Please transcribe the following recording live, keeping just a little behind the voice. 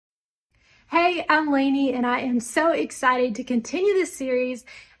Hey, I'm Lainey, and I am so excited to continue this series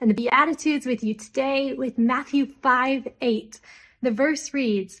and the Beatitudes with you today with Matthew 5:8. The verse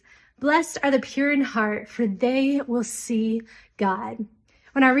reads, "Blessed are the pure in heart, for they will see God."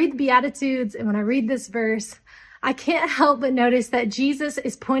 When I read the Beatitudes and when I read this verse, I can't help but notice that Jesus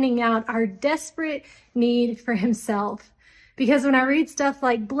is pointing out our desperate need for himself. Because when I read stuff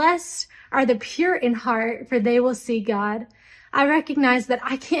like, "Blessed are the pure in heart, for they will see God," I recognize that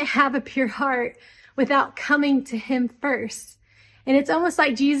I can't have a pure heart without coming to him first. And it's almost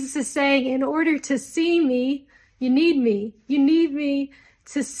like Jesus is saying, in order to see me, you need me. You need me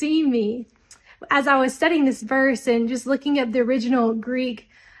to see me. As I was studying this verse and just looking up the original Greek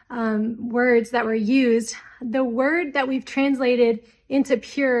words that were used, the word that we've translated into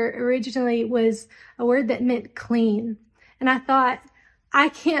pure originally was a word that meant clean. And I thought, I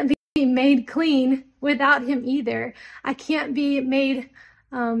can't be made clean without him either. I can't be made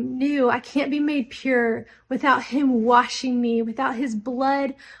new. I can't be made pure without him washing me, without his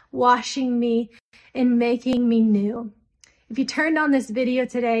blood washing me and making me new. If you turned on this video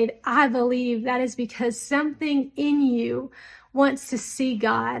today, I believe that is because something in you wants to see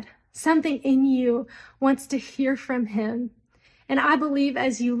God. Something in you wants to hear from him. And I believe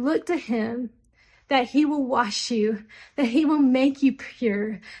as you look to him, that he will wash you, that he will make you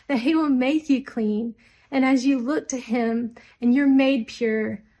pure, that he will make you clean. And as you look to him and you're made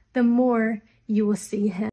pure, the more you will see him.